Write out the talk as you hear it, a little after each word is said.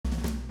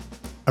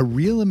A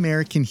real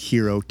American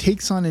hero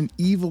takes on an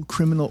evil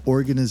criminal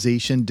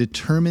organization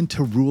determined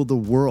to rule the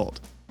world.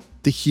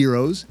 The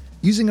heroes,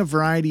 using a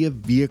variety of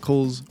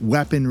vehicles,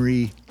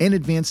 weaponry, and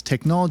advanced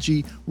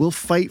technology, will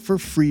fight for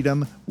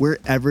freedom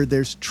wherever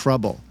there's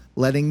trouble,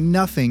 letting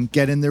nothing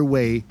get in their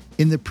way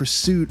in the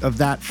pursuit of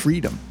that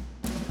freedom.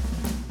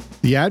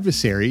 The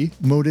adversary,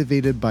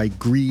 motivated by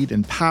greed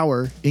and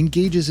power,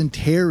 engages in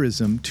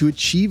terrorism to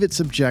achieve its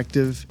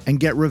objective and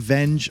get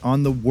revenge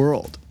on the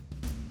world.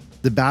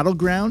 The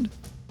battleground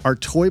are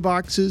toy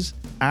boxes,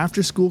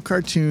 after-school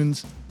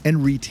cartoons,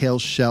 and retail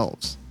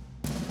shelves.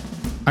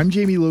 I'm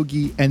Jamie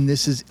Logie, and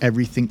this is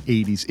Everything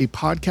 80s, a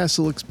podcast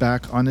that looks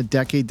back on a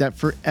decade that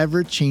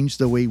forever changed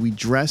the way we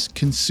dress,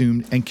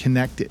 consumed, and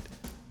connected.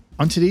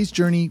 On today's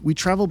journey, we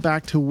travel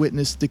back to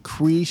witness the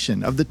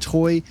creation of the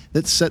toy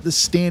that set the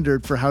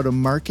standard for how to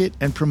market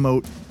and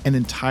promote an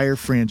entire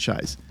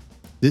franchise.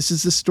 This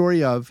is the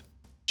story of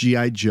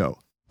G.I. Joe.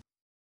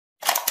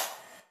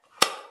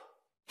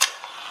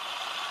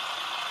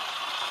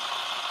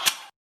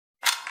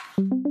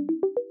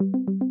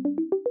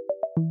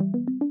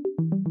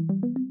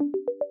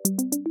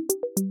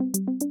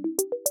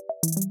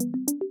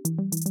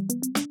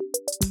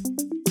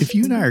 If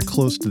you and I are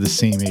close to the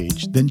same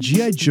age, then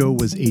G.I. Joe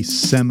was a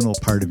seminal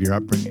part of your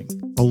upbringing.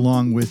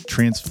 Along with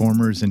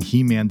Transformers and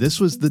He-Man, this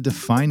was the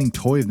defining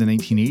toy of the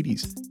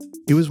 1980s.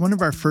 It was one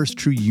of our first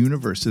true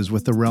universes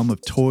with a realm of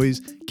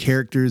toys,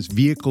 characters,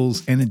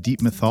 vehicles, and a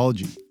deep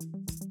mythology.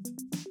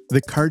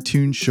 The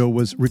cartoon show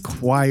was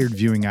required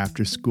viewing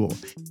after school,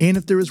 and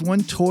if there was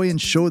one toy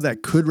and show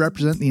that could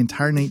represent the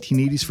entire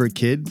 1980s for a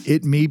kid,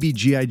 it may be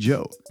G.I.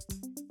 Joe.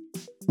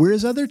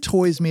 Whereas other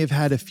toys may have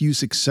had a few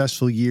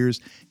successful years,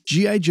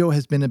 G.I. Joe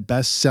has been a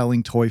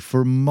best-selling toy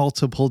for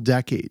multiple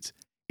decades.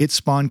 It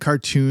spawned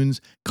cartoons,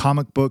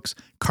 comic books,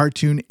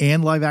 cartoon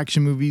and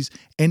live-action movies,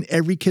 and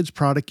every kid's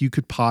product you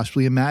could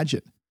possibly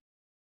imagine.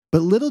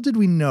 But little did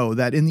we know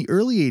that in the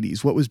early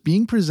 80s, what was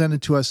being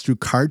presented to us through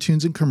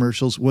cartoons and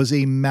commercials was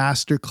a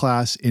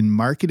masterclass in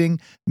marketing,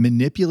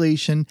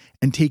 manipulation,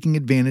 and taking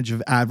advantage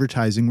of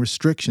advertising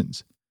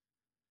restrictions.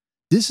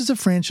 This is a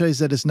franchise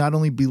that is not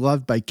only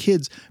beloved by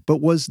kids, but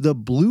was the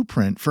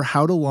blueprint for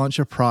how to launch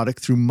a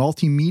product through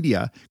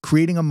multimedia,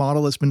 creating a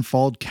model that's been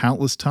followed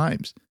countless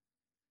times.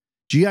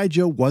 G.I.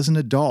 Joe wasn't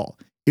a doll,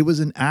 it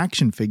was an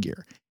action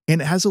figure,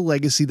 and it has a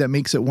legacy that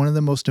makes it one of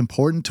the most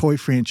important toy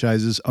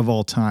franchises of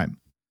all time.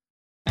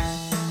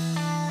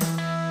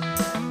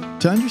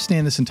 To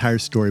understand this entire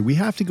story, we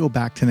have to go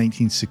back to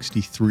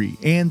 1963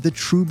 and the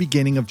true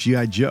beginning of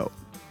G.I. Joe.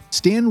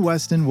 Stan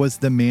Weston was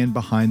the man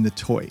behind the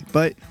toy,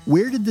 but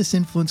where did this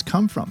influence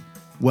come from?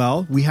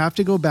 Well, we have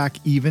to go back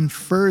even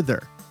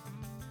further.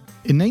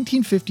 In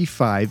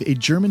 1955, a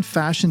German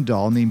fashion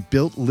doll named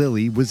Built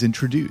Lily was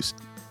introduced.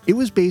 It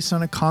was based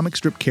on a comic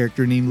strip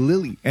character named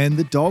Lily, and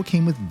the doll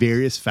came with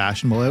various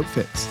fashionable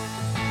outfits.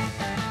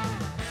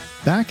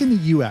 Back in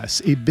the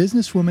US, a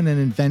businesswoman and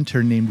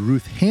inventor named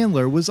Ruth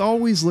Handler was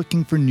always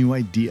looking for new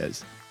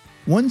ideas.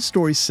 One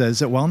story says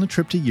that while on a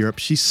trip to Europe,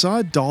 she saw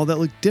a doll that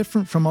looked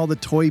different from all the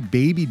toy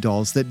baby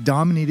dolls that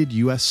dominated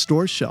US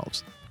store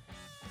shelves.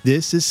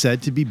 This is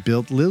said to be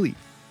Built Lily.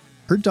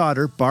 Her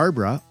daughter,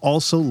 Barbara,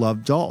 also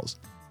loved dolls.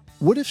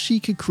 What if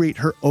she could create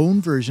her own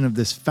version of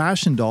this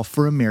fashion doll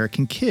for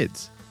American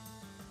kids?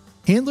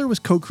 Handler was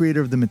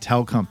co-creator of the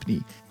Mattel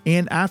Company,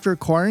 and after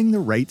acquiring the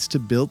rights to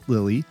Built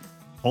Lily,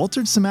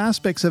 altered some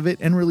aspects of it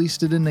and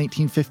released it in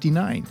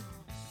 1959.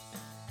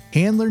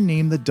 Handler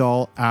named the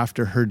doll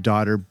after her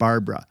daughter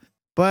Barbara,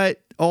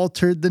 but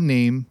altered the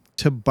name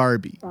to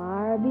Barbie.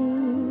 Barbie,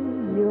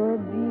 you're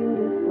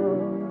beautiful.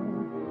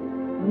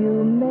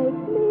 You make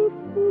me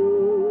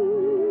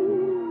feel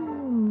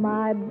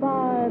my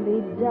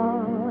Barbie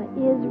doll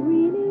is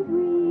really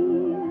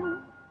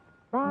real.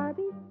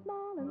 Barbie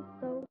small and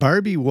so...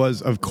 Barbie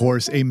was, of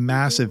course, a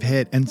massive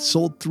hit and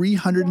sold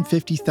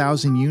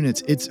 350,000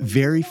 units its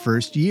very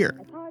first year,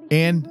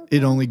 and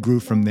it only grew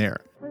from there.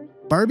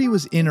 Barbie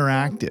was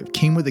interactive,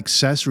 came with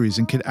accessories,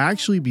 and could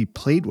actually be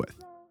played with.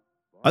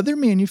 Other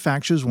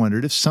manufacturers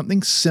wondered if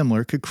something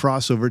similar could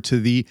cross over to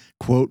the,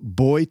 quote,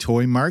 boy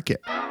toy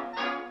market.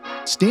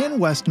 Stan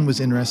Weston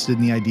was interested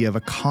in the idea of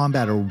a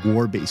combat or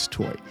war-based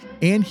toy,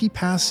 and he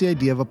passed the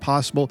idea of a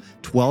possible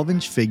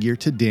 12-inch figure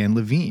to Dan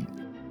Levine.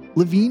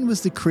 Levine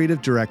was the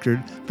creative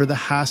director for the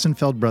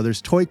Hassenfeld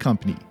Brothers Toy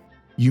Company.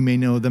 You may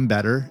know them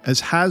better as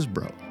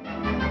Hasbro.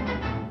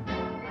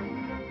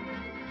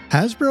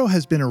 Hasbro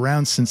has been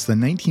around since the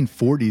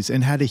 1940s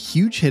and had a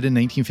huge hit in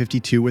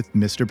 1952 with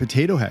Mr.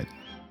 Potato Head.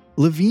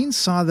 Levine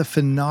saw the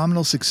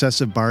phenomenal success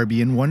of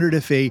Barbie and wondered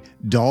if a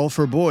doll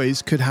for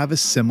boys could have a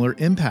similar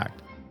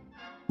impact.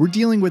 We're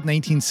dealing with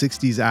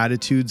 1960s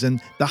attitudes,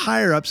 and the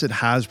higher-ups at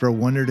Hasbro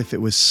wondered if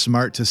it was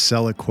smart to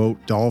sell a, quote,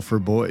 doll for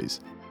boys.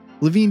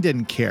 Levine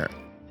didn't care.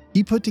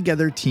 He put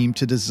together a team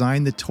to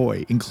design the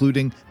toy,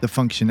 including the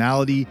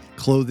functionality,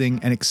 clothing,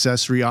 and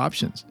accessory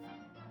options.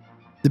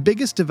 The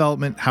biggest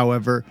development,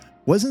 however,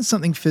 wasn't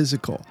something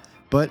physical,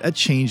 but a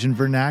change in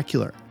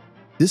vernacular.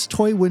 This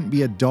toy wouldn't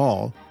be a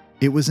doll,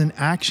 it was an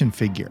action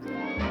figure.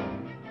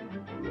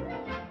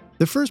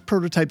 The first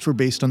prototypes were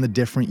based on the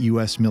different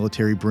US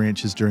military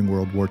branches during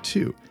World War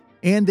II,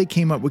 and they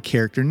came up with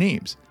character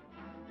names.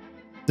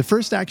 The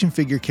first action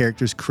figure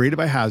characters created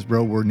by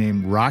Hasbro were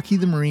named Rocky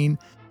the Marine,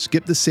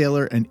 Skip the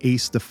Sailor, and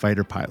Ace the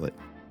Fighter Pilot.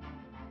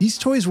 These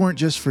toys weren't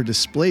just for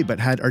display, but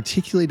had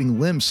articulating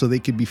limbs so they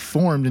could be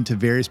formed into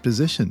various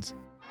positions.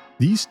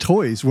 These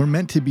toys were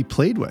meant to be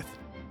played with.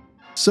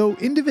 So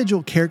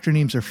individual character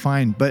names are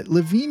fine, but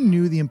Levine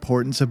knew the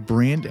importance of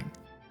branding.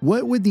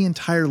 What would the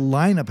entire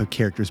lineup of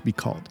characters be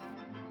called?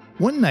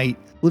 One night,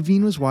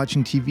 Levine was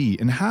watching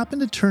TV and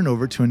happened to turn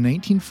over to a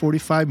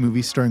 1945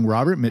 movie starring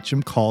Robert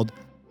Mitchum called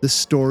The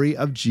Story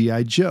of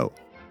G.I. Joe.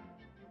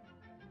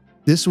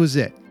 This was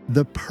it,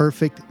 the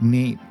perfect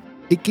name.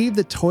 It gave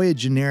the toy a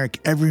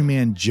generic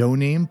everyman Joe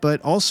name,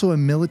 but also a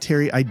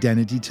military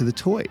identity to the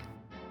toy,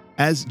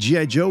 as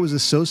G.I. Joe was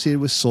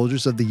associated with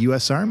soldiers of the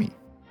U.S. Army.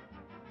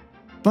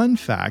 Fun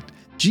fact,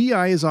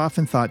 GI is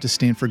often thought to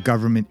stand for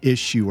Government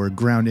Issue or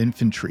Ground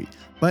Infantry,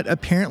 but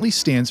apparently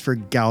stands for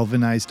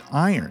Galvanized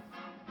Iron.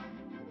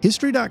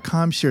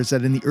 History.com shares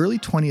that in the early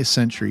 20th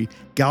century,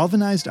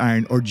 galvanized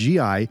iron, or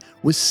GI,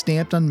 was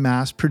stamped on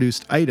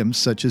mass-produced items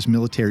such as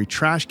military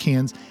trash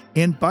cans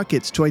and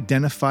buckets to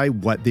identify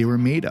what they were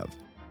made of.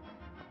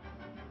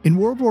 In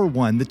World War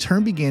I, the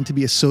term began to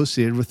be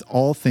associated with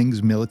all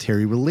things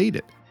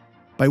military-related.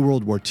 By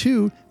World War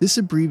II, this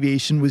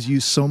abbreviation was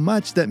used so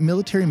much that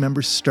military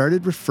members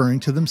started referring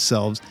to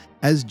themselves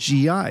as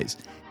GIs,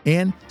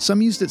 and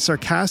some used it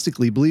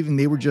sarcastically, believing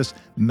they were just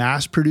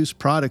mass-produced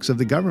products of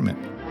the government.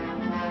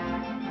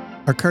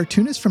 A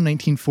cartoonist from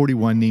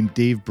 1941 named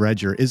Dave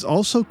Bredger is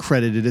also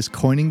credited as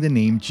coining the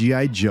name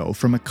G.I. Joe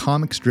from a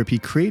comic strip he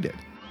created.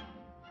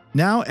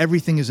 Now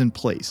everything is in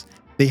place.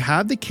 They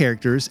have the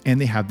characters and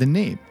they have the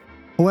name.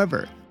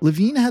 However,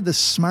 Levine had the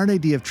smart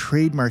idea of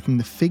trademarking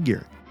the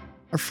figure.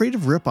 Afraid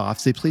of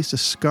ripoffs, they placed a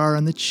scar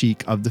on the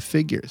cheek of the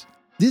figures.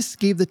 This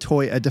gave the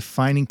toy a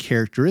defining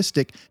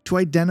characteristic to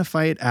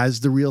identify it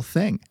as the real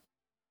thing.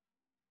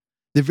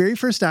 The very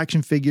first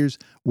action figures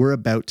were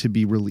about to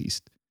be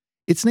released.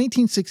 It's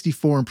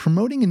 1964 and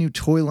promoting a new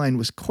toy line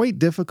was quite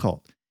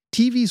difficult.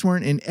 TVs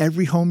weren't in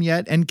every home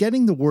yet, and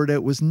getting the word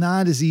out was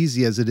not as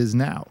easy as it is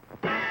now.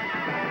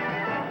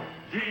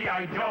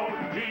 G.I.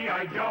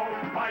 Joe,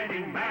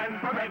 fighting man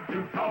from head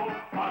to toe,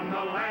 on the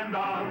land,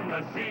 on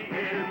the sea,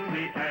 in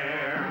the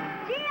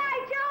air.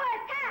 G.I. Joe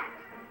attacks!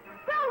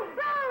 Boom,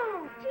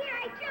 boom!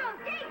 G.I. Joe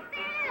takes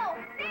the hill!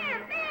 Bam,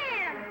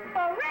 bam!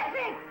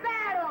 Terrific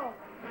battle!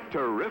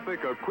 Terrific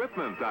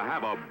equipment to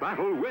have a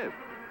battle with.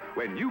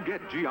 When you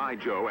get G.I.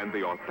 Joe and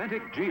the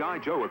authentic G.I.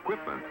 Joe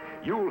equipment,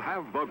 you'll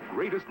have the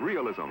greatest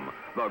realism,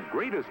 the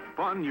greatest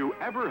fun you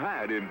ever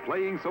had in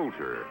playing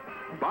soldier.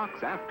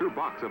 Box after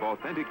box of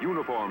authentic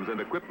uniforms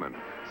and equipment,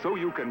 so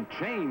you can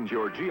change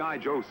your G.I.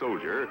 Joe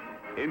soldier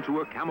into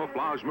a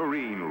camouflage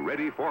Marine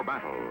ready for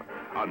battle,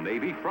 a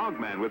Navy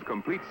frogman with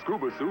complete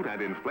scuba suit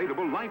and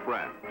inflatable life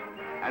raft,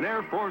 an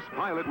Air Force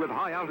pilot with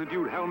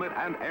high-altitude helmet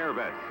and air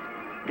vest.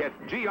 Get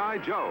G.I.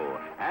 Joe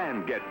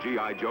and get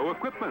G.I. Joe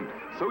equipment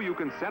so you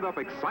can set up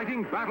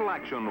exciting battle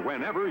action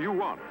whenever you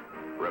want.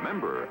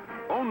 Remember,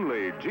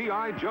 only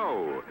G.I.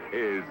 Joe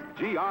is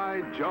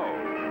G.I.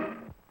 Joe.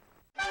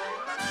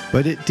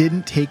 But it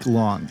didn't take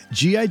long.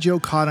 G.I. Joe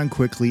caught on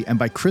quickly, and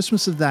by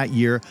Christmas of that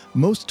year,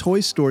 most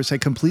toy stores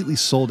had completely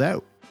sold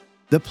out.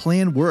 The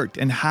plan worked,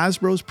 and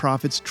Hasbro's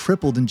profits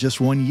tripled in just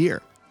 1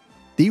 year.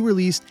 They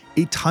released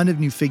a ton of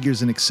new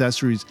figures and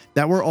accessories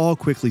that were all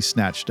quickly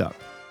snatched up.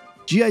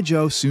 G.I.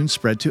 Joe soon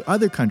spread to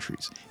other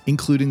countries,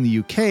 including the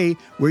UK,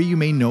 where you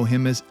may know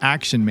him as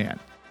Action Man.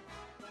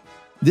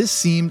 This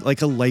seemed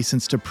like a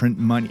license to print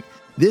money.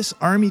 This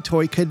army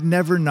toy could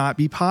never not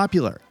be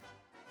popular.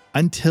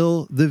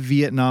 Until the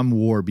Vietnam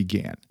War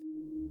began.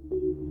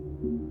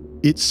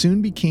 It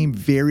soon became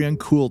very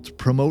uncool to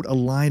promote a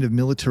line of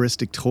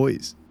militaristic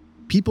toys.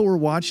 People were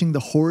watching the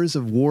horrors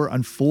of war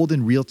unfold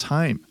in real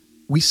time.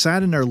 We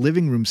sat in our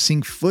living room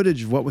seeing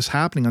footage of what was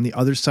happening on the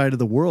other side of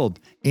the world,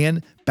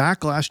 and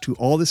backlash to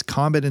all this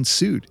combat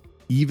ensued,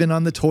 even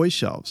on the toy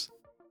shelves.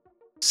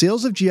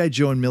 Sales of G.I.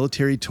 Joe and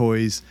military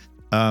toys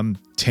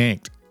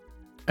tanked.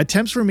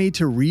 Attempts were made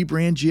to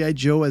rebrand G.I.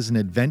 Joe as an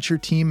adventure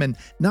team and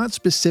not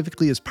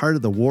specifically as part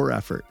of the war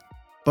effort.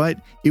 But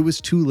it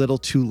was too little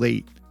too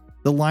late.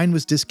 The line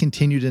was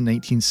discontinued in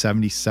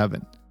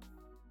 1977.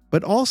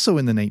 But also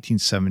in the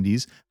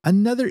 1970s,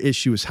 another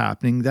issue was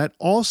happening that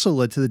also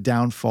led to the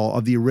downfall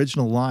of the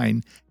original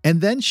line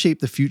and then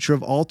shaped the future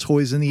of all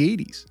toys in the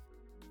 80s.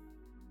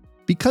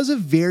 Because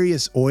of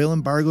various oil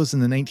embargoes in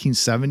the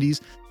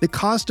 1970s, the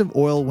cost of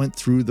oil went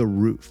through the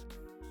roof.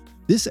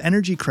 This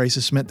energy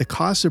crisis meant the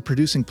cost of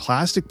producing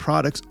plastic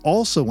products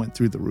also went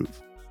through the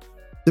roof.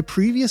 The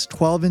previous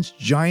 12-inch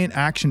giant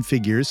action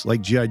figures,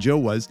 like G.I. Joe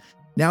was,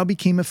 now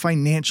became a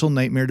financial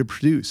nightmare to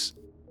produce.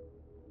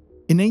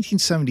 In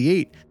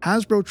 1978,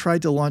 Hasbro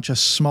tried to launch a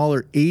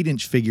smaller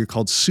 8-inch figure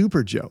called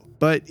Super Joe,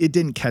 but it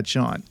didn't catch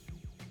on.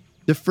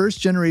 The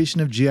first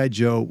generation of G.I.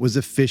 Joe was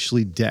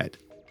officially dead.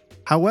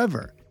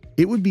 However,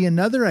 it would be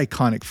another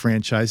iconic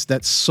franchise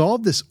that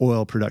solved this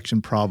oil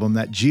production problem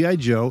that G.I.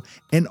 Joe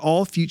and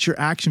all future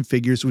action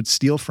figures would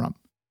steal from.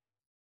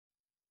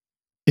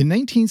 In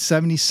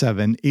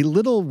 1977, a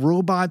little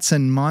robots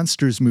and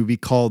monsters movie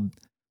called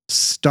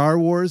Star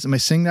Wars, am I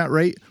saying that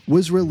right,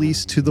 was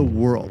released to the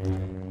world.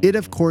 It,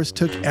 of course,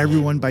 took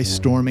everyone by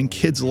storm, and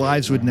kids'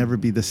 lives would never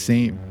be the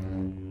same.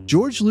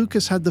 George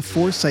Lucas had the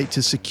foresight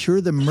to secure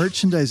the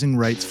merchandising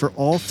rights for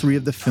all 3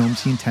 of the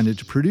films he intended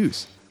to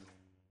produce.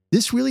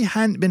 This really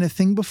hadn't been a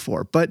thing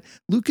before, but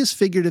Lucas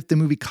figured if the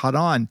movie caught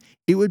on,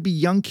 it would be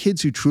young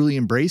kids who truly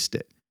embraced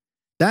it.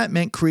 That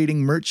meant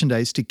creating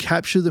merchandise to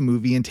capture the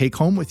movie and take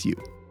home with you.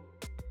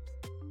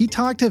 He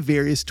talked to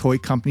various toy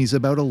companies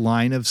about a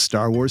line of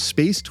Star Wars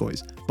space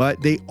toys,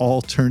 but they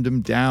all turned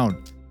him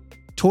down.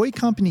 Toy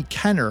company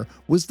Kenner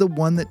was the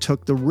one that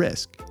took the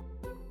risk.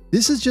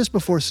 This is just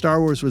before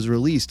Star Wars was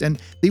released,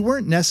 and they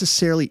weren't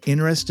necessarily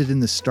interested in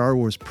the Star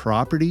Wars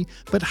property,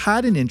 but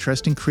had an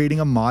interest in creating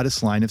a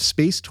modest line of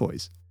space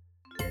toys.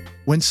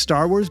 When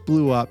Star Wars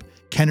blew up,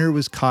 Kenner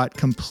was caught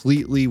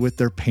completely with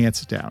their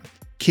pants down.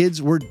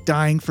 Kids were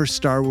dying for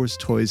Star Wars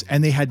toys,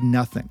 and they had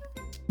nothing.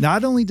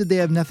 Not only did they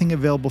have nothing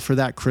available for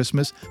that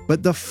Christmas,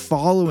 but the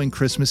following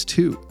Christmas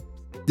too.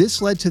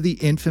 This led to the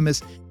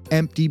infamous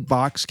empty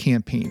box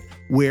campaign,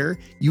 where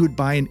you would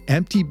buy an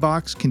empty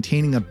box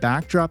containing a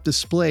backdrop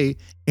display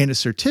and a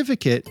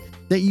certificate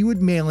that you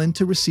would mail in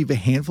to receive a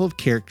handful of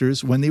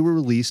characters when they were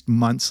released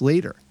months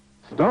later.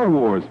 Star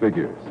Wars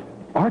figures.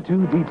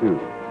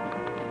 R2-D2.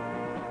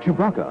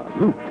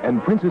 Chewbacca, Luke,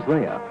 and Princess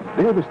Leia.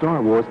 They're the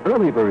Star Wars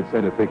Early Bird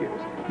set of figures.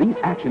 These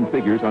action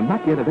figures are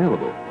not yet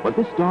available, but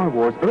this Star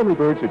Wars Early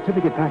Bird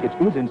certificate package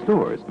is in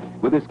stores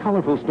with this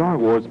colorful Star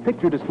Wars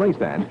picture display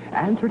stand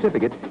and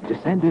certificate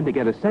to send in to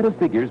get a set of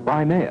figures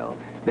by mail.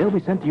 They'll be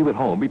sent to you at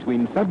home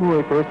between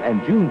February 1st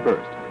and June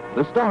 1st.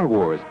 The Star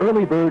Wars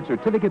Early Bird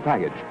certificate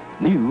package,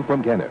 new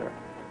from Kenner.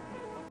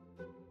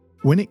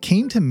 When it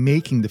came to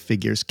making the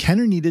figures,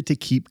 Kenner needed to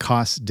keep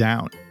costs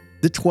down.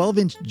 The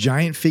 12-inch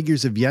giant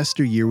figures of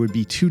yesteryear would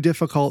be too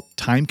difficult,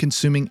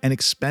 time-consuming, and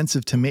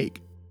expensive to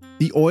make.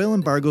 The oil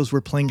embargoes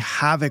were playing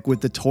havoc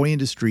with the toy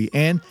industry,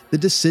 and the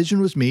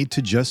decision was made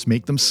to just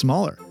make them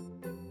smaller.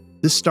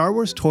 The Star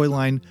Wars toy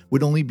line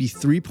would only be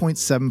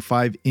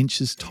 3.75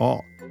 inches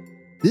tall.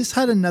 This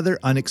had another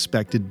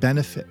unexpected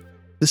benefit.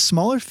 The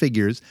smaller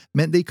figures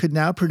meant they could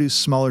now produce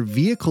smaller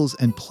vehicles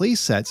and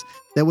playsets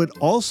that would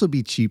also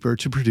be cheaper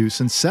to produce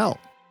and sell.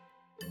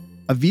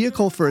 A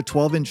vehicle for a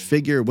 12-inch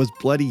figure was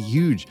bloody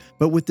huge,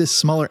 but with this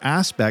smaller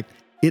aspect,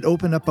 it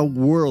opened up a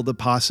world of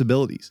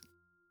possibilities.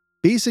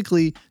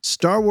 Basically,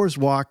 Star Wars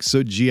walked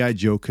so G.I.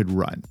 Joe could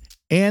run.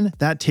 And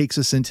that takes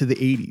us into the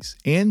 80s,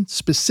 and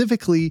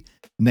specifically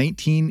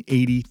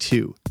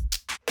 1982.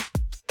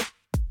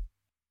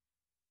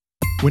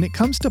 When it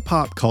comes to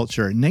pop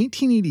culture,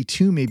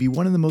 1982 may be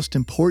one of the most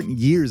important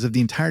years of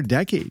the entire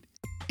decade.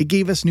 It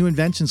gave us new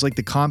inventions like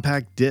the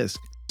compact disc,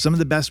 some of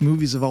the best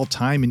movies of all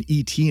time in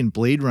E.T. and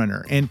Blade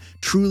Runner, and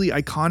truly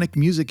iconic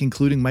music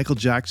including Michael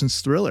Jackson's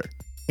Thriller.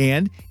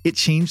 And it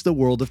changed the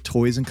world of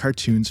toys and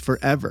cartoons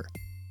forever.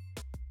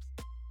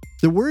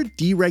 The word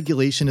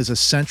deregulation is a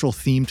central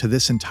theme to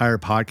this entire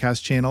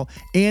podcast channel,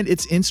 and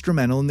it's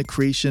instrumental in the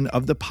creation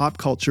of the pop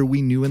culture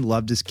we knew and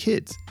loved as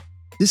kids.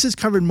 This is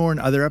covered more in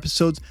other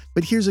episodes,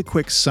 but here's a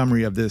quick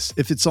summary of this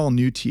if it's all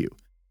new to you.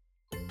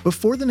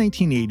 Before the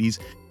 1980s,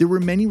 there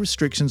were many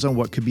restrictions on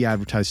what could be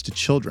advertised to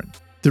children.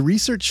 The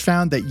research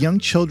found that young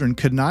children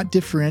could not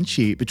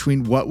differentiate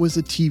between what was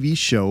a TV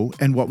show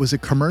and what was a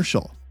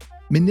commercial.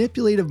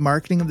 Manipulative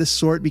marketing of this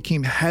sort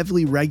became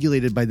heavily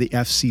regulated by the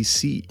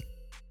FCC.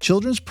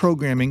 Children's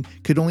programming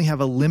could only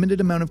have a limited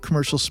amount of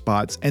commercial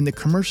spots, and the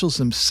commercials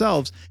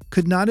themselves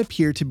could not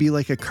appear to be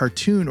like a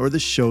cartoon or the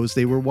shows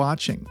they were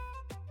watching.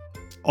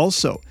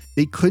 Also,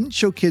 they couldn't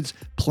show kids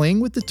playing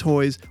with the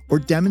toys or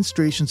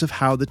demonstrations of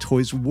how the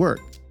toys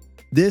worked.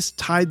 This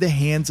tied the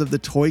hands of the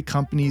toy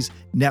companies,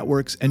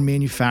 networks, and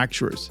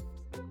manufacturers.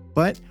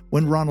 But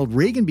when Ronald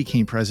Reagan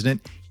became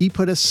president, he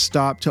put a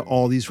stop to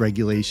all these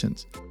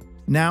regulations.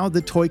 Now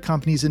the toy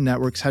companies and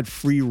networks had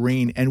free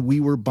reign, and we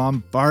were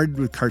bombarded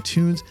with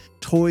cartoons,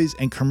 toys,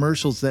 and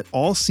commercials that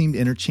all seemed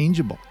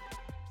interchangeable.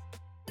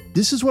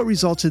 This is what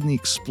resulted in the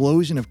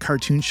explosion of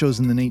cartoon shows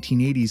in the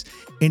 1980s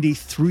and a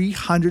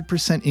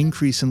 300%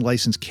 increase in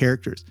licensed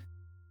characters.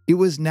 It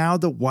was now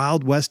the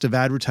Wild West of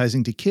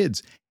advertising to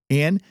kids,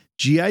 and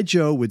G.I.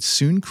 Joe would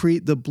soon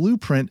create the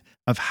blueprint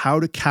of how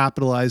to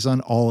capitalize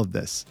on all of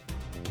this.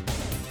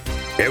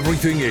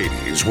 Everything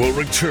 80s will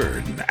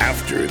return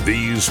after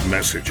these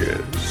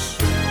messages.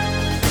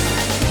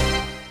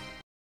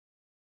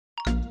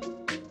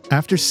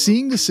 After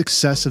seeing the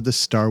success of the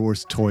Star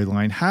Wars toy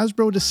line,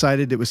 Hasbro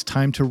decided it was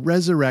time to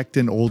resurrect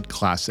an old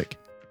classic,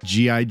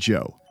 G.I.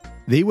 Joe.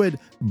 They would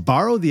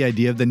borrow the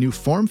idea of the new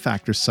form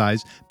factor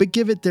size, but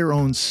give it their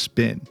own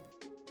spin.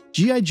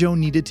 G.I. Joe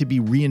needed to be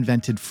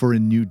reinvented for a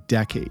new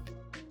decade.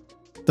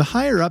 The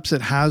higher-ups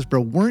at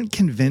Hasbro weren't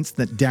convinced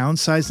that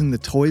downsizing the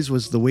toys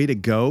was the way to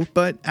go,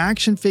 but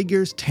action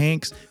figures,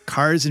 tanks,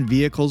 cars, and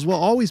vehicles will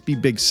always be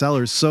big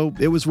sellers, so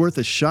it was worth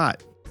a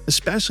shot,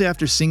 especially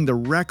after seeing the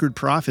record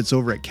profits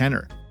over at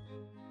Kenner.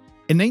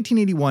 In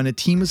 1981, a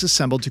team was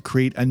assembled to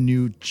create a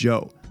new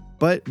Joe.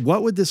 But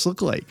what would this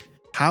look like?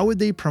 How would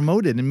they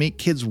promote it and make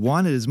kids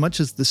want it as much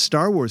as the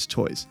Star Wars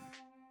toys?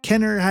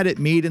 Kenner had it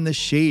made in the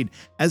shade,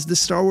 as the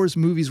Star Wars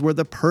movies were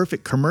the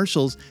perfect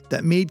commercials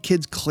that made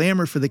kids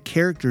clamor for the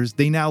characters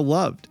they now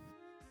loved.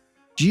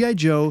 G.I.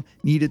 Joe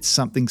needed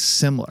something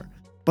similar,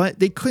 but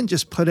they couldn't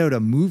just put out a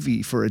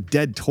movie for a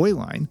dead toy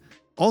line.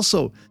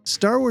 Also,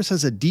 Star Wars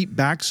has a deep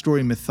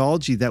backstory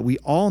mythology that we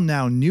all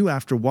now knew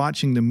after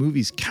watching the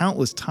movies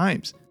countless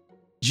times.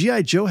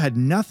 G.I. Joe had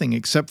nothing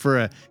except for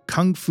a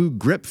kung fu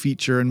grip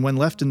feature, and when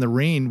left in the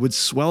rain would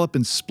swell up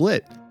and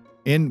split,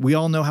 and we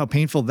all know how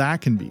painful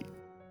that can be.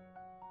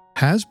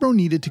 Hasbro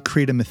needed to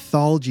create a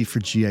mythology for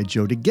G.I.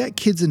 Joe to get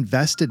kids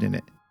invested in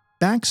it.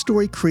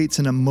 Backstory creates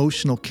an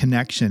emotional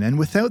connection, and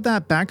without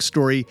that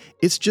backstory,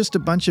 it's just a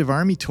bunch of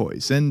army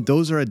toys, and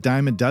those are a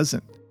dime a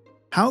dozen.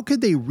 How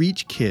could they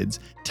reach kids,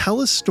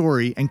 tell a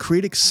story, and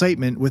create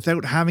excitement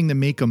without having to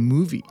make a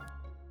movie?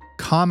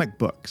 Comic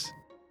books.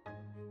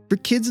 For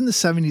kids in the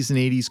 70s and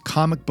 80s,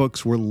 comic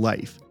books were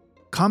life.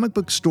 Comic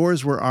book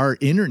stores were our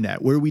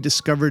internet, where we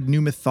discovered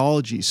new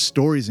mythologies,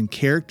 stories, and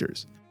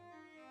characters.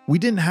 We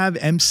didn't have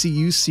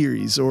MCU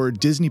series or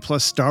Disney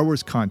Plus Star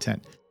Wars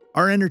content.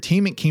 Our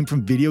entertainment came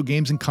from video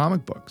games and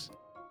comic books.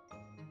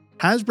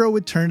 Hasbro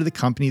would turn to the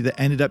company that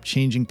ended up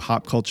changing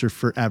pop culture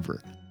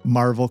forever,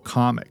 Marvel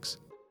Comics.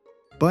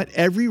 But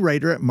every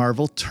writer at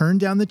Marvel turned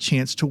down the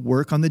chance to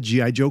work on the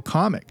G.I. Joe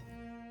comic.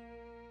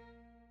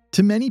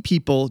 To many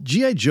people,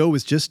 G.I. Joe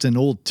was just an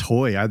old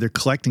toy, either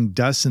collecting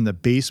dust in the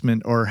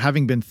basement or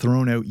having been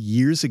thrown out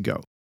years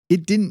ago.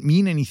 It didn't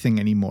mean anything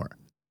anymore.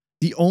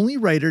 The only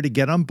writer to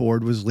get on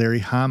board was Larry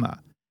Hama.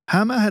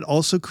 Hama had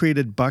also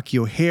created Bucky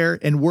O'Hare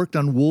and worked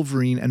on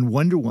Wolverine and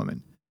Wonder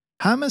Woman.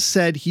 Hama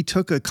said he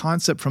took a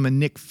concept from a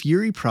Nick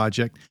Fury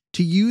project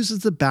to use as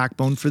the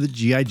backbone for the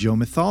G.I. Joe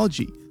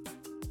mythology.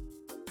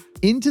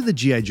 Into the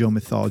G.I. Joe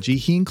mythology,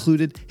 he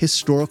included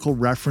historical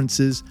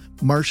references,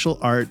 martial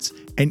arts,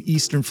 and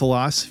Eastern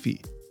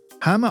philosophy.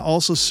 Hama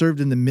also served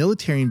in the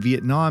military in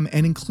Vietnam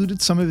and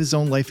included some of his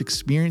own life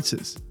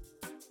experiences.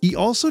 He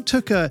also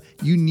took a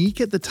unique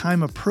at the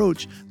time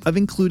approach of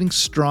including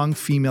strong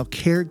female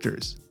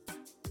characters.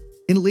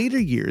 In later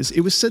years,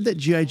 it was said that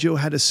G.I. Joe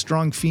had a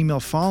strong female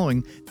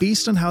following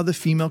based on how the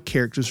female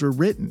characters were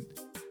written.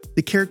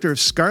 The character of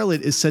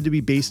Scarlet is said to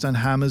be based on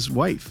Hama's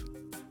wife.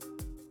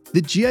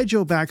 The G.I.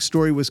 Joe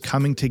backstory was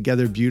coming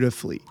together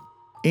beautifully,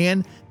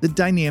 and the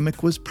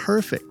dynamic was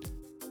perfect.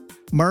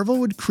 Marvel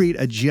would create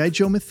a G.I.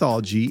 Joe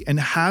mythology, and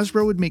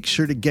Hasbro would make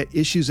sure to get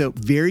issues out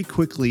very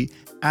quickly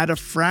at a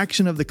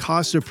fraction of the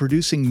cost of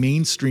producing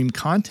mainstream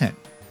content.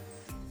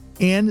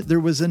 And there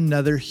was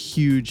another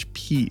huge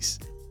piece.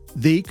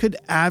 They could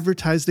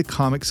advertise the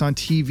comics on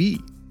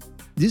TV.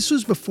 This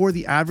was before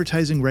the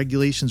advertising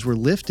regulations were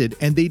lifted,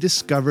 and they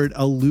discovered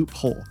a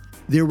loophole.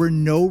 There were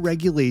no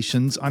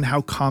regulations on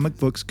how comic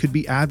books could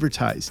be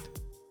advertised.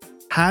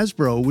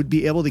 Hasbro would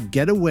be able to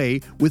get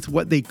away with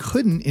what they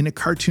couldn't in a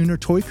cartoon or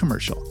toy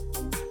commercial.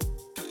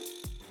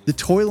 The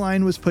toy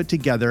line was put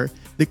together,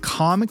 the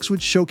comics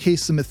would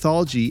showcase the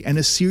mythology, and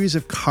a series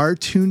of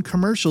cartoon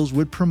commercials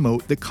would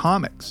promote the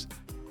comics.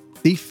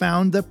 They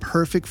found the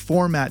perfect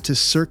format to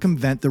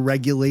circumvent the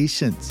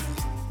regulations.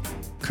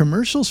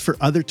 Commercials for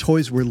other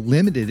toys were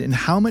limited in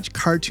how much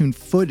cartoon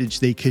footage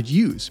they could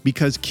use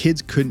because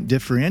kids couldn't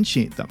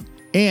differentiate them,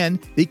 and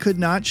they could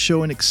not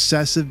show an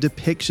excessive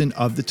depiction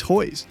of the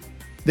toys.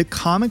 The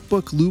comic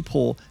book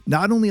loophole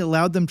not only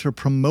allowed them to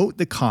promote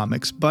the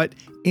comics, but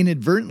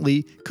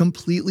inadvertently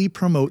completely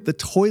promote the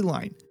toy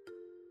line.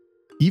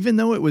 Even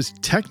though it was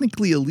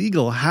technically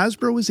illegal,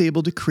 Hasbro was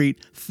able to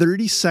create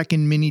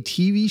 30-second mini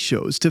TV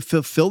shows to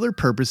fulfill their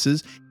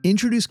purposes,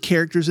 introduce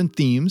characters and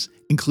themes,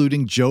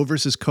 including Joe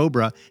vs.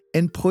 Cobra,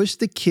 and push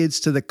the kids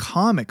to the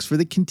comics for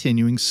the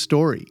continuing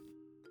story.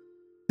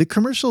 The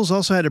commercials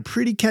also had a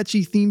pretty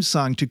catchy theme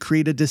song to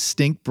create a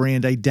distinct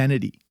brand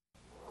identity.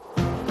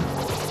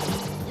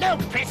 No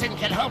prison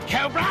can hold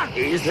Cobra.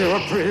 Is there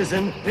a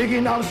prison big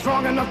enough,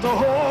 strong enough to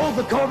hold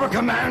the Cobra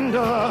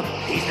Commander?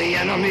 He's the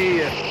enemy.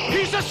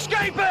 He's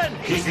escaping.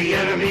 He's the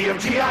enemy of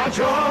G.I.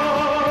 Joe.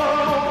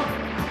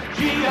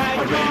 G.I.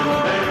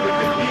 Joe,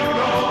 American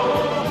hero,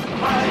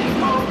 fighting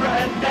Cobra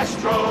and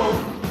Destro.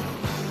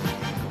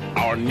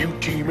 Our new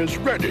team is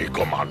ready,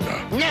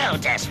 Commander. No,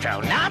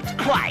 Destro, not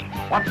quite.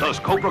 What does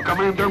Cobra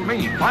Commander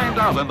mean? Find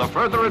out in the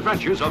further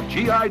adventures of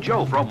G.I.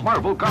 Joe from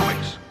Marvel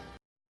Comics.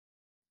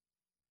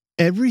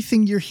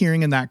 Everything you're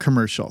hearing in that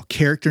commercial,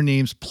 character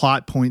names,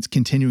 plot points,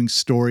 continuing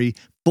story,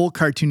 full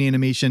cartoon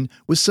animation,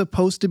 was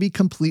supposed to be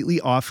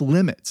completely off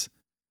limits.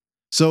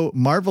 So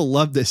Marvel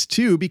loved this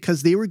too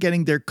because they were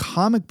getting their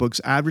comic books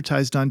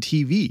advertised on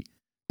TV.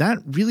 That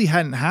really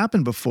hadn't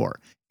happened before,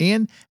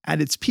 and at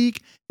its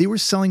peak, they were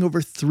selling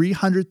over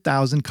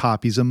 300,000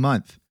 copies a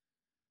month.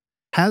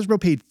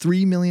 Hasbro paid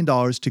 $3 million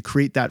to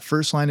create that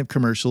first line of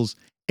commercials,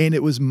 and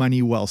it was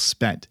money well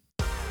spent.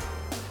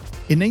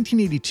 In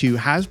 1982,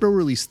 Hasbro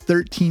released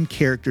 13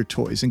 character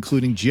toys,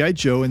 including G.I.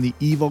 Joe and the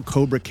evil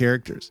Cobra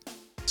characters.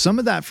 Some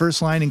of that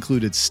first line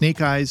included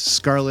Snake Eyes,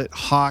 Scarlet,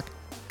 Hawk,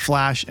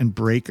 Flash, and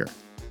Breaker.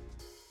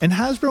 And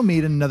Hasbro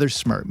made another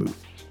smart move.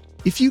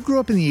 If you grew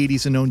up in the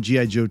 80s and owned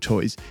G.I. Joe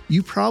toys,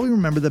 you probably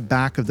remember the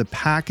back of the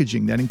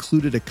packaging that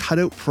included a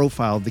cutout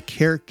profile of the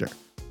character.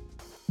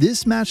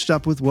 This matched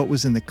up with what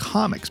was in the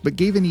comics, but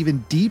gave an even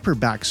deeper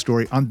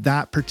backstory on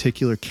that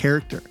particular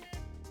character.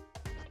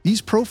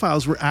 These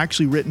profiles were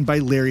actually written by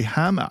Larry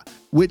Hama,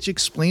 which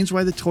explains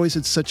why the toys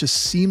had such a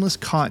seamless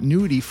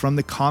continuity from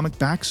the comic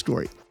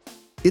backstory.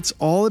 It's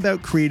all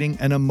about creating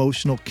an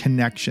emotional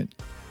connection.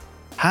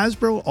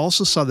 Hasbro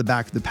also saw the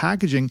back of the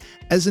packaging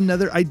as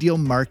another ideal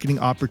marketing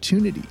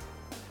opportunity.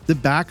 The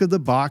back of the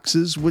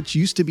boxes, which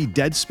used to be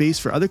dead space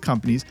for other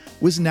companies,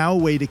 was now a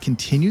way to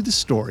continue the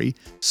story,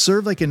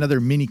 serve like another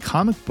mini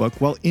comic book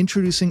while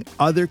introducing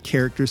other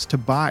characters to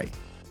buy.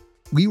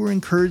 We were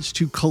encouraged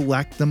to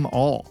collect them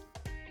all.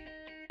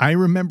 I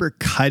remember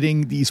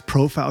cutting these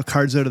profile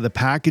cards out of the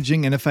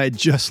packaging, and if I had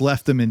just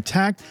left them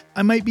intact,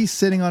 I might be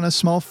sitting on a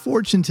small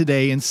fortune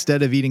today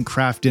instead of eating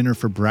Kraft dinner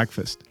for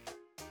breakfast.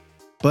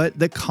 But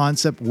the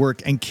concept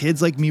worked, and kids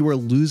like me were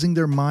losing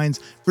their minds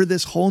for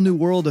this whole new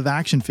world of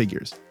action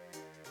figures.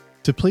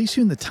 To place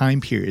you in the time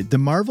period, the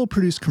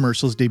Marvel-produced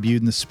commercials debuted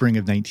in the spring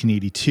of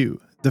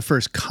 1982. The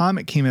first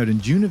comic came out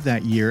in June of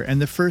that year, and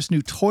the first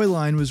new toy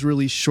line was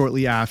released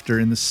shortly after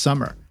in the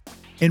summer.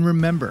 And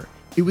remember,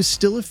 it was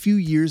still a few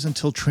years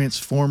until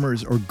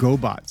Transformers or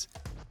GoBots.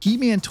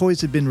 He-Man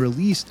toys had been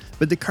released,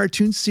 but the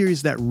cartoon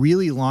series that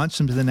really launched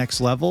them to the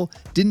next level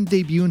didn't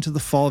debut until the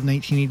fall of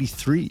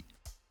 1983.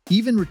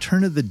 Even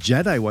Return of the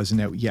Jedi wasn't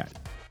out yet.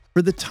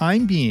 For the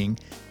time being,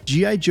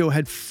 G.I. Joe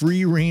had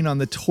free reign on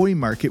the toy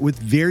market with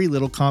very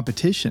little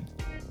competition.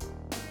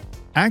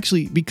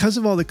 Actually, because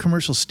of all the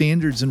commercial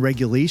standards and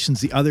regulations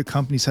the other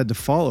companies had to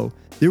follow,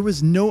 there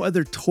was no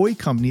other toy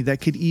company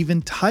that could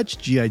even touch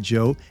G.I.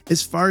 Joe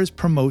as far as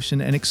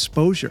promotion and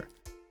exposure.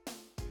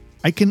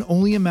 I can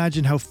only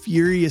imagine how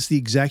furious the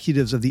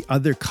executives of the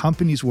other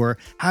companies were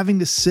having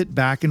to sit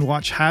back and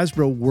watch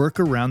Hasbro work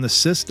around the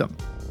system.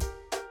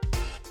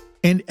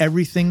 And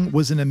everything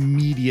was an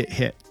immediate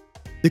hit.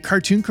 The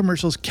cartoon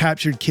commercials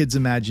captured kids'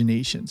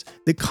 imaginations,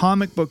 the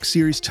comic book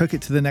series took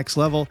it to the next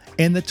level,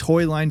 and the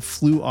toy line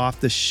flew off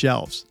the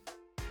shelves.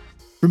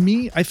 For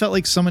me, I felt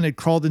like someone had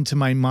crawled into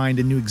my mind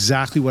and knew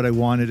exactly what I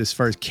wanted as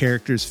far as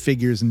characters,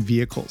 figures, and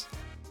vehicles.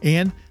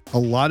 And a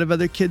lot of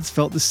other kids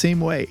felt the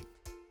same way.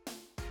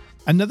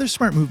 Another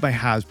smart move by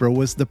Hasbro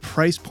was the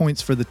price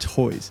points for the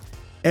toys.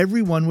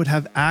 Everyone would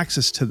have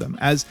access to them,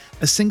 as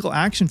a single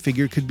action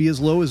figure could be as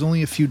low as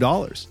only a few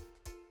dollars.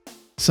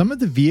 Some of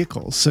the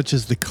vehicles, such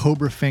as the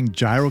Cobra Fang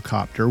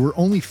gyrocopter, were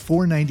only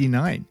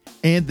 $4.99,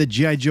 and the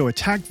G.I. Joe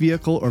attack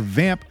vehicle, or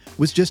Vamp,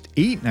 was just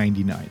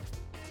 $8.99.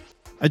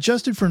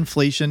 Adjusted for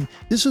inflation,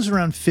 this was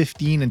around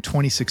 $15 and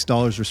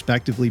 $26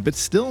 respectively, but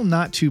still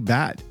not too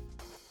bad.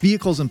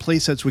 Vehicles and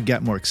playsets would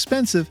get more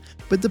expensive,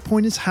 but the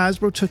point is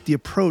Hasbro took the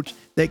approach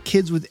that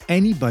kids with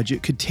any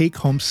budget could take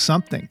home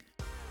something.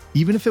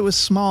 Even if it was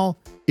small,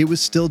 it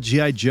was still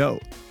G.I. Joe.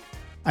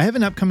 I have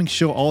an upcoming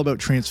show all about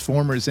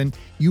Transformers, and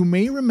you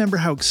may remember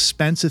how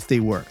expensive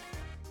they were.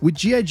 With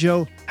G.I.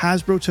 Joe,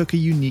 Hasbro took a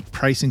unique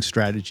pricing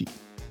strategy.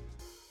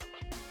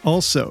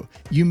 Also,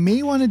 you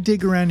may want to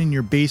dig around in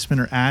your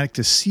basement or attic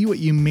to see what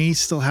you may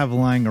still have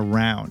lying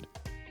around.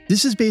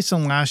 This is based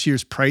on last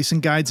year's pricing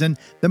guides, and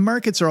the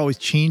markets are always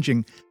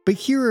changing, but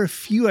here are a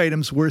few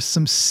items worth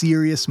some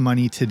serious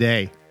money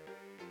today.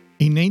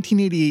 A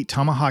 1988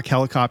 Tomahawk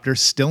helicopter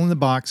still in the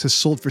box has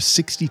sold for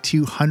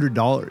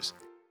 $6,200.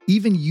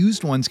 Even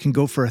used ones can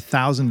go for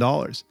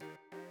 $1,000.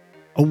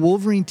 A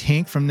Wolverine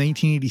tank from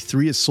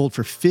 1983 is sold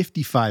for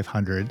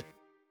 $5,500.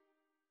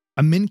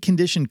 A mint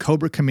condition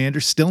Cobra Commander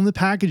still in the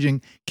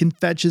packaging can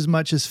fetch as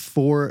much as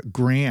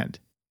 $4,000.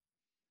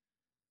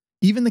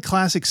 Even the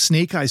classic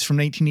Snake Eyes from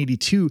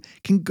 1982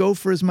 can go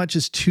for as much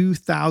as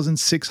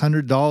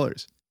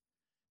 $2,600.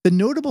 The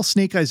notable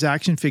Snake Eyes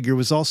action figure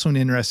was also an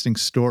interesting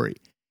story.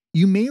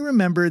 You may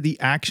remember the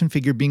action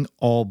figure being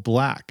all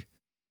black.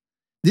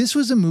 This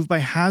was a move by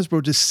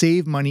Hasbro to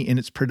save money in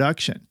its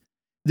production.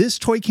 This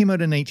toy came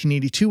out in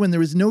 1982 when there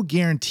was no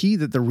guarantee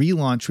that the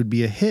relaunch would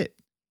be a hit.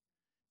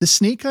 The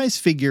Snake Eyes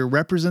figure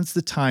represents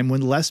the time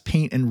when less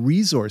paint and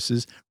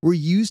resources were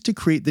used to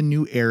create the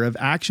new era of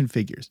action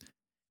figures.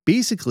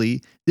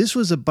 Basically, this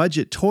was a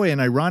budget toy and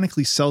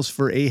ironically sells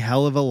for a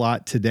hell of a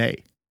lot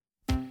today.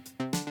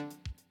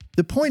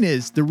 The point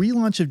is, the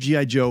relaunch of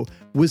G.I. Joe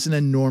was an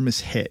enormous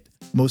hit,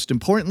 most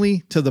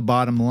importantly, to the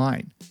bottom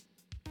line.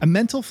 A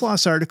Mental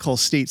Floss article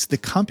states the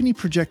company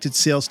projected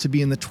sales to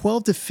be in the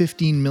 $12 to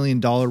 $15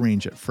 million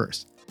range at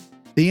first.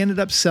 They ended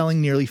up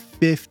selling nearly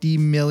 $50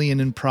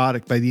 million in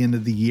product by the end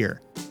of the year.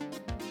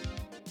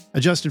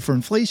 Adjusted for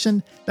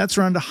inflation, that's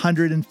around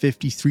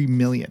 $153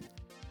 million.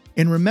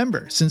 And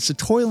remember, since the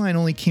toy line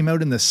only came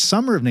out in the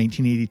summer of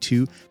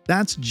 1982,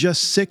 that's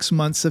just 6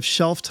 months of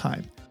shelf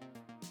time.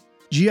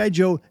 G.I.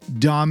 Joe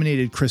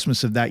dominated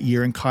Christmas of that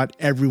year and caught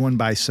everyone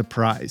by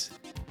surprise.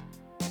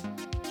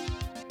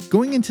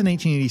 Going into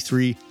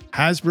 1983,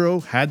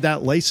 Hasbro had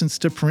that license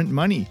to print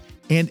money,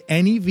 and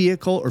any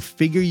vehicle or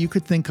figure you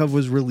could think of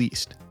was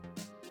released.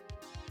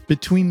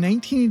 Between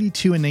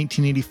 1982 and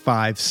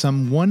 1985,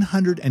 some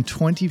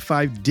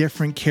 125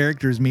 different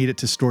characters made it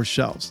to store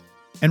shelves.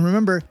 And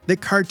remember, the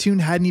cartoon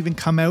hadn't even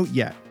come out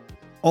yet.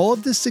 All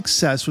of this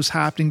success was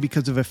happening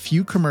because of a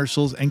few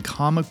commercials and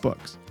comic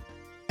books.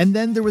 And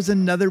then there was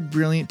another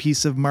brilliant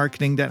piece of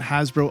marketing that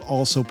Hasbro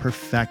also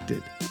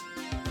perfected.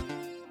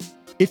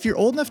 If you're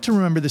old enough to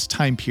remember this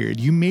time period,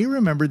 you may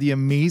remember the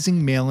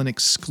amazing mail-in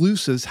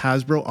exclusives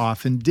Hasbro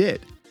often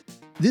did.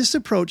 This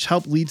approach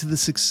helped lead to the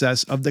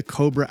success of the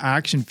Cobra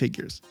action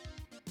figures.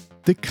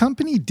 The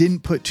company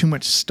didn't put too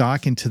much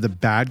stock into the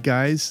bad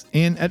guys,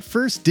 and at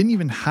first didn't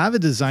even have a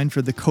design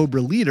for the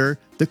Cobra leader,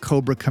 the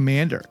Cobra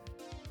Commander.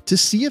 To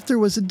see if there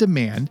was a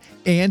demand,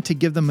 and to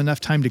give them enough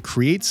time to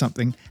create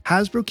something,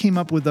 Hasbro came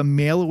up with a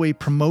mail-away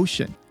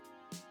promotion.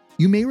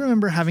 You may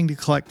remember having to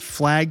collect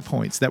flag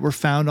points that were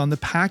found on the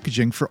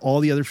packaging for all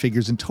the other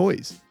figures and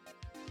toys.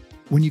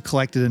 When you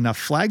collected enough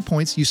flag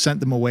points, you sent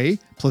them away,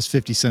 plus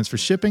 50 cents for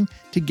shipping,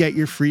 to get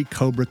your free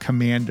Cobra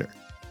Commander.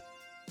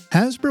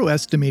 Hasbro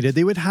estimated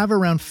they would have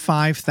around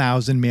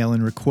 5,000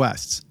 mail-in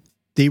requests.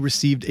 They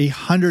received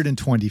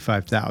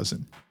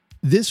 125,000.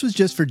 This was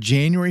just for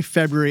January,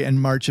 February,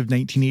 and March of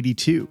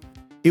 1982.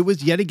 It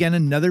was yet again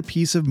another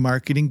piece of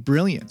marketing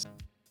brilliance.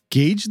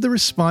 Gauge the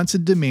response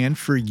and demand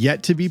for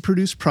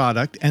yet-to-be-produced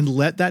product and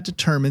let that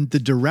determine the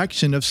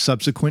direction of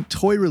subsequent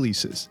toy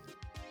releases.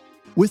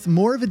 With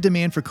more of a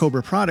demand for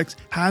Cobra products,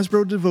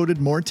 Hasbro devoted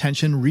more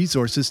attention and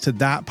resources to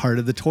that part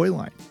of the toy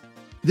line.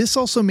 This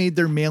also made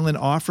their mail-in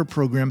offer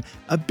program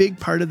a big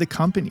part of the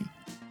company.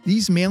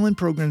 These mail-in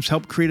programs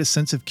help create a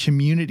sense of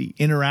community,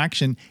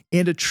 interaction,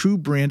 and a true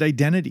brand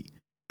identity.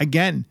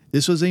 Again,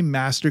 this was a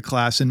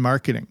masterclass in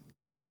marketing.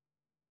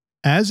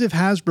 As if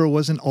Hasbro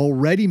wasn't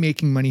already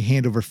making money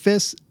hand over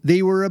fist,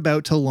 they were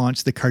about to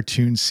launch the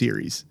cartoon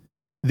series.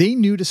 They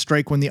knew to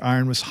strike when the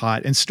iron was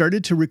hot and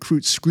started to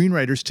recruit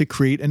screenwriters to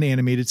create an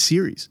animated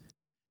series.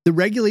 The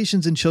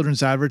regulations in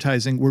children's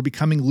advertising were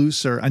becoming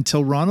looser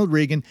until Ronald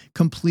Reagan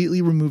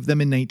completely removed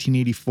them in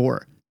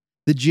 1984.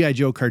 The G.I.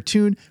 Joe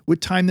cartoon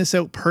would time this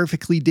out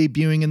perfectly,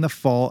 debuting in the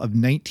fall of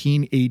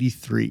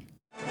 1983.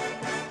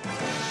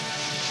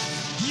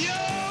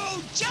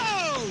 Yo,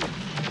 Joe!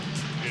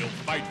 He'll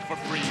fight for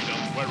freedom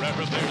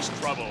wherever there's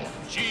trouble.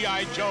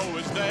 G.I. Joe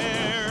is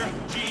there.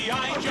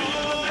 G.I.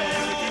 Joe,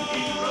 American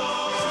hero.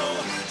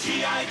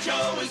 G.I.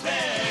 Joe is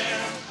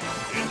there.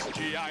 It's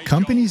G.I.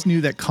 Companies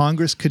knew that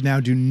Congress could now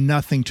do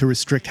nothing to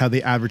restrict how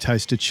they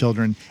advertised to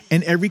children,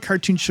 and every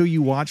cartoon show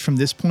you watched from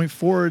this point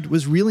forward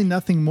was really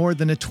nothing more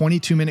than a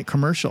 22-minute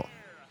commercial.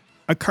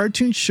 A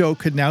cartoon show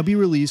could now be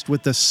released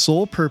with the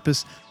sole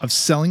purpose of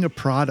selling a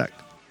product.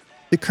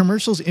 The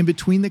commercials in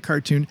between the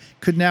cartoon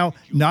could now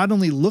not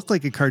only look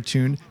like a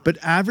cartoon, but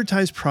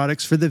advertise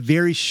products for the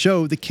very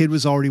show the kid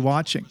was already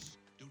watching.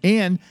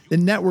 And the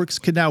networks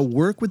could now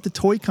work with the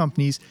toy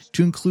companies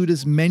to include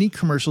as many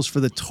commercials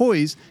for the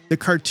toys the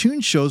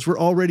cartoon shows were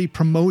already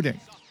promoting.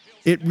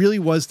 It really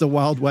was the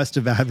Wild West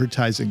of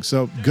advertising,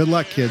 so good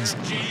luck, kids.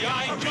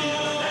 G.I. Joe.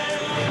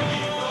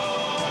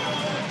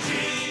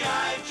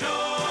 G.I.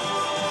 Joe.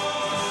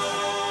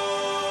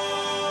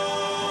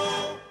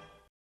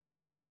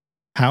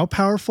 How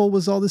powerful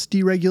was all this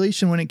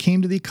deregulation when it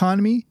came to the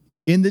economy?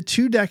 In the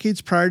 2 decades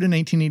prior to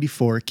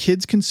 1984,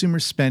 kids' consumer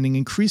spending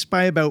increased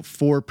by about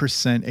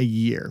 4% a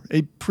year,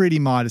 a pretty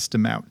modest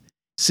amount.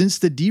 Since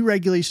the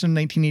deregulation of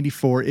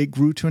 1984, it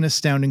grew to an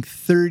astounding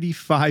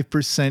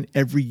 35%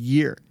 every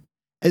year.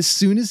 As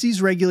soon as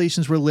these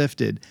regulations were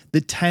lifted,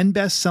 the 10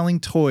 best-selling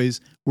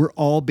toys were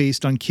all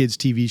based on kids'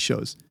 TV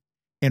shows.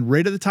 And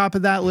right at the top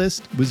of that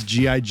list was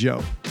G.I.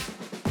 Joe.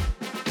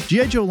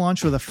 G.I. Joe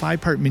launched with a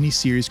 5-part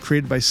miniseries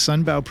created by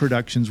Sunbow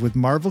Productions, with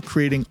Marvel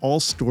creating all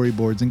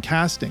storyboards and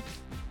casting.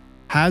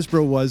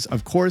 Hasbro was,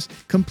 of course,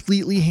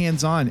 completely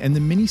hands-on, and the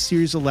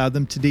miniseries allowed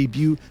them to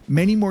debut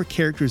many more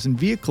characters and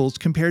vehicles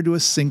compared to a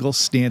single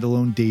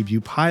standalone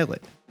debut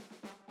pilot.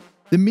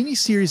 The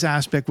miniseries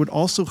aspect would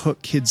also hook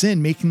kids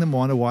in, making them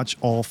want to watch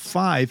all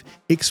 5,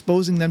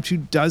 exposing them to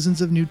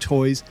dozens of new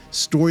toys,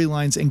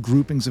 storylines, and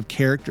groupings of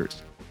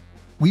characters.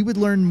 We would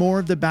learn more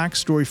of the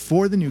backstory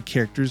for the new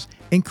characters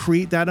and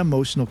create that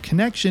emotional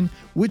connection,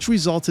 which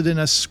resulted in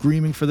us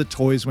screaming for the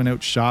toys when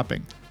out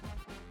shopping.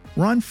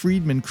 Ron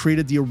Friedman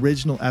created the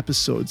original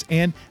episodes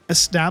and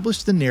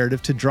established the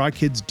narrative to draw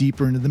kids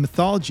deeper into the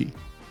mythology.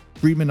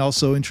 Friedman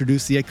also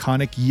introduced the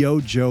iconic Yo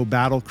Joe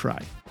battle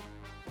cry.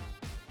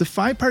 The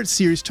 5-part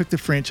series took the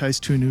franchise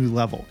to a new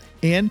level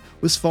and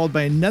was followed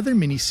by another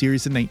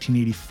miniseries in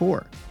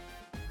 1984.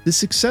 The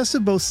success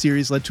of both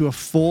series led to a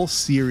full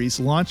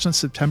series launched on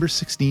September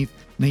 16,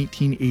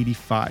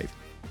 1985.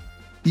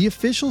 The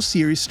official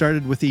series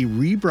started with a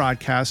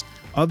rebroadcast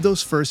of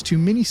those first 2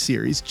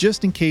 miniseries,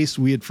 just in case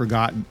we had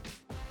forgotten.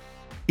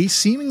 A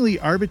seemingly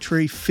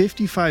arbitrary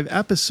 55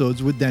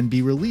 episodes would then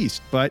be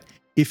released, but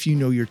If you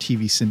know your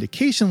TV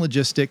syndication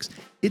logistics,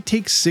 it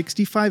takes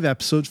 65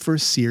 episodes for a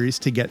series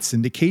to get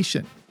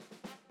syndication.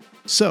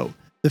 So,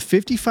 the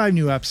 55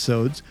 new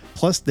episodes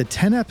plus the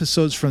 10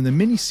 episodes from the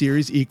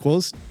miniseries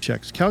equals,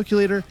 checks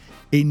calculator,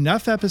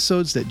 enough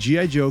episodes that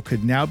G.I. Joe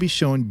could now be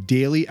shown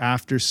daily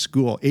after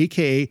school,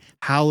 aka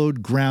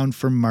hallowed ground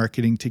for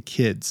marketing to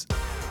kids.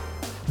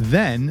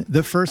 Then,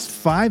 the first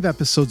 5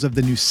 episodes of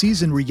the new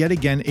season were yet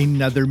again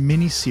another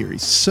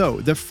miniseries. So,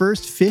 the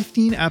first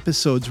 15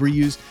 episodes were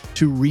used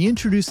to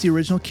reintroduce the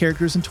original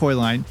characters and toy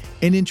line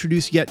and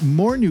introduce yet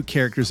more new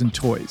characters and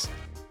toys.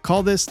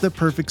 Call this the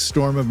perfect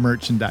storm of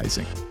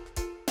merchandising.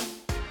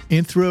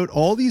 And throughout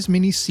all these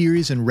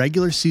miniseries and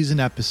regular season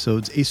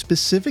episodes, a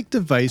specific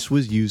device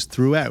was used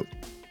throughout.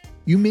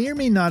 You may or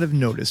may not have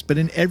noticed, but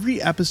in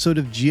every episode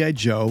of G.I.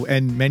 Joe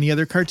and many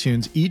other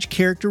cartoons, each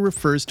character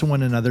refers to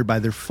one another by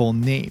their full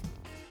name.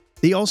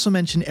 They also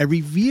mention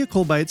every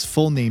vehicle by its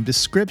full name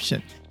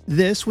description.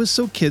 This was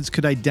so kids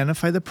could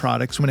identify the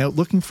products when out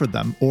looking for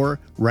them or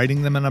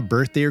writing them on a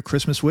birthday or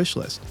Christmas wish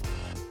list.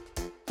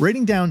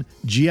 Writing down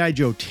G.I.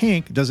 Joe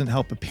tank doesn't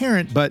help a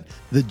parent, but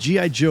the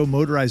G.I. Joe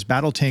motorized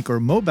battle tank or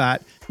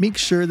MOBAT makes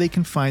sure they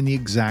can find the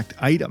exact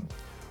item.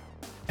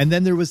 And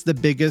then there was the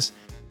biggest,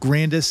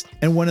 grandest,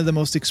 and one of the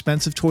most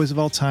expensive toys of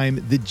all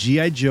time, the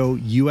G.I. Joe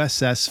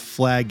USS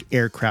Flag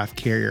aircraft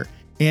carrier.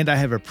 And I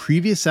have a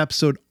previous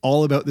episode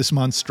all about this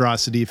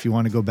monstrosity if you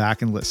want to go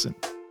back and listen.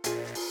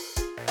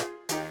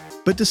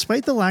 But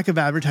despite the lack of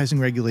advertising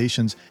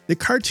regulations, the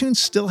cartoons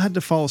still had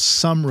to follow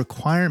some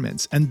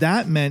requirements, and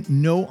that meant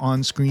no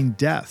on-screen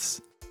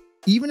deaths.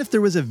 Even if there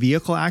was a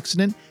vehicle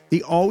accident,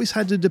 they always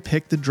had to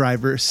depict the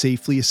driver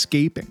safely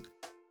escaping.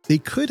 They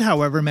could,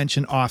 however,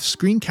 mention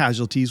off-screen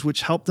casualties,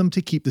 which helped them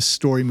to keep the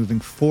story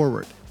moving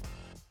forward.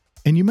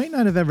 And you might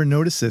not have ever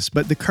noticed this,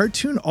 but the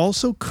cartoon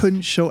also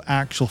couldn't show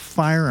actual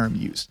firearm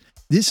use.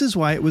 This is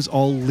why it was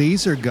all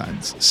laser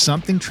guns,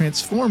 something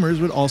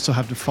Transformers would also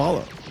have to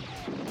follow.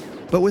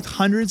 But with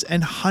hundreds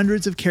and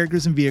hundreds of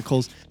characters and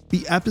vehicles,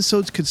 the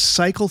episodes could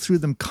cycle through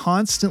them,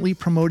 constantly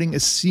promoting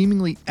a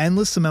seemingly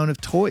endless amount of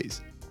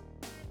toys.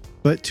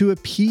 But to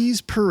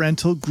appease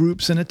parental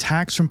groups and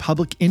attacks from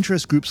public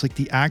interest groups like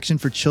the Action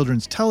for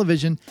Children's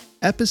Television,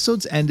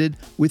 episodes ended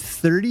with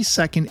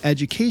 30-second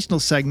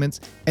educational segments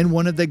and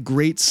one of the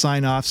great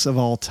sign-offs of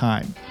all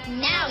time.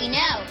 Now we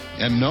know.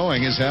 And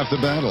knowing is half the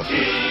battle.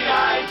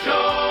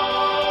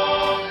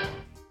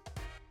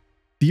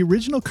 The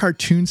original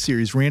cartoon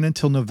series ran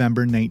until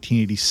November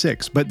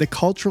 1986, but the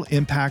cultural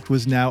impact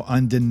was now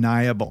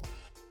undeniable.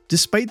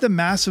 Despite the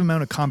massive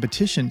amount of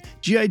competition,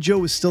 G.I. Joe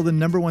was still the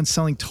 #1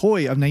 selling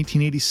toy of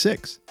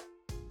 1986.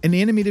 An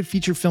animated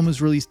feature film was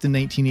released in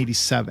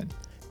 1987,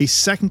 a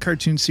second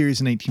cartoon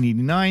series in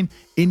 1989,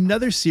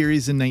 another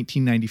series in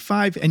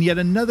 1995, and yet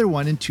another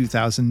one in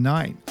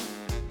 2009.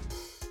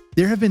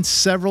 There have been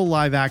several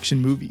live-action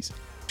movies,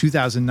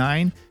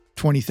 2009,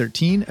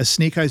 2013, a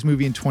Snake Eyes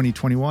movie in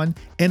 2021,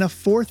 and a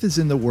fourth is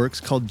in the works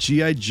called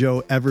G.I.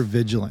 Joe Ever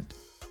Vigilant.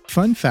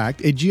 Fun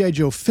fact, a G.I.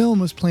 Joe film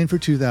was planned for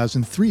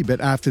 2003,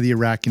 but after the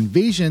Iraq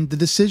invasion, the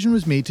decision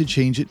was made to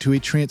change it to a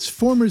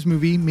Transformers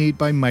movie made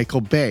by Michael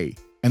Bay,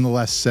 and the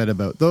less said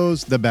about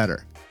those, the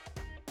better.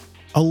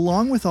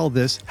 Along with all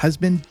this has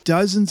been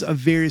dozens of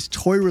various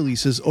toy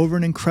releases over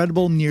an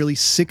incredible nearly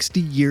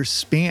 60-year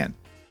span.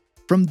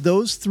 From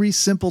those 3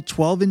 simple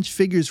 12-inch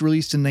figures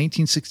released in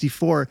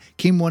 1964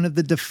 came one of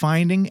the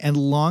defining and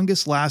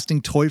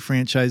longest-lasting toy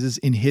franchises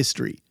in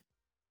history.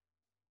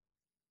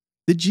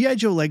 The G.I.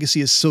 Joe legacy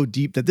is so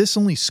deep that this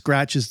only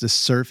scratches the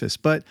surface,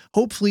 but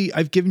hopefully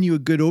I've given you a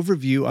good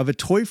overview of a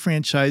toy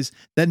franchise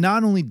that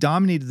not only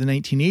dominated the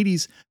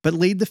 1980s, but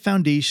laid the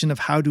foundation of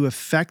how to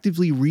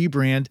effectively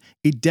rebrand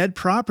a dead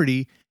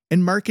property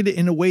and market it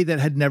in a way that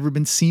had never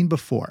been seen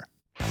before.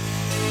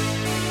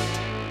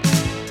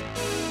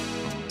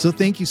 So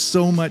thank you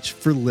so much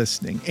for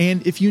listening.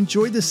 And if you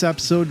enjoyed this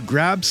episode,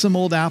 grab some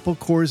old apple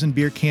cores and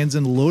beer cans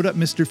and load up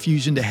Mr.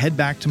 Fusion to head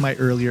back to my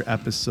earlier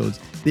episodes.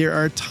 There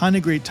are a ton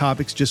of great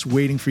topics just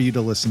waiting for you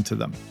to listen to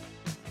them.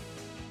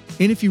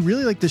 And if you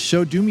really like the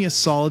show, do me a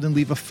solid and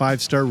leave a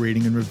 5-star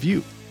rating and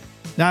review.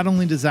 Not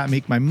only does that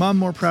make my mom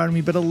more proud of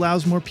me, but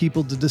allows more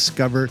people to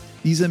discover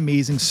these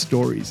amazing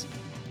stories.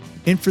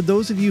 And for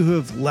those of you who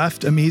have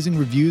left amazing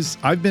reviews,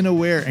 I've been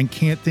aware and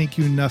can't thank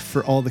you enough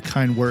for all the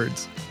kind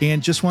words.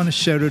 And just want to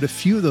shout out a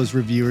few of those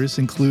reviewers,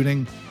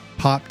 including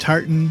Pop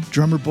Tartan,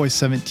 Drummer Boy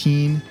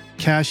 17,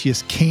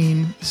 Cassius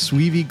Kane,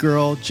 Sweevy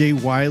Girl, Jay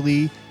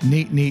Wiley,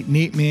 Nate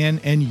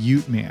Man, and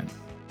Ute Man.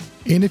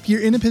 And if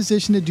you're in a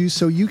position to do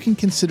so, you can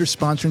consider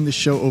sponsoring the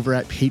show over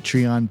at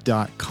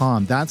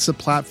patreon.com. That's the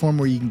platform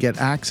where you can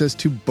get access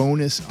to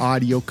bonus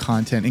audio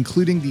content,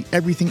 including the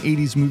Everything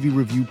 80s Movie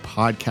Review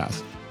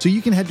podcast. So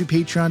you can head to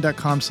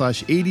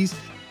patreon.com/80s.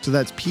 So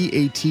that's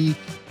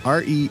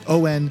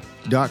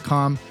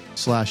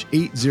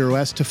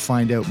patreon.com/80s to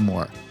find out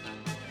more.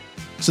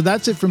 So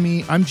that's it from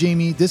me. I'm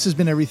Jamie. This has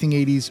been Everything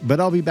 80s, but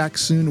I'll be back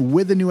soon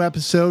with a new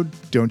episode.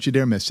 Don't you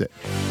dare miss it.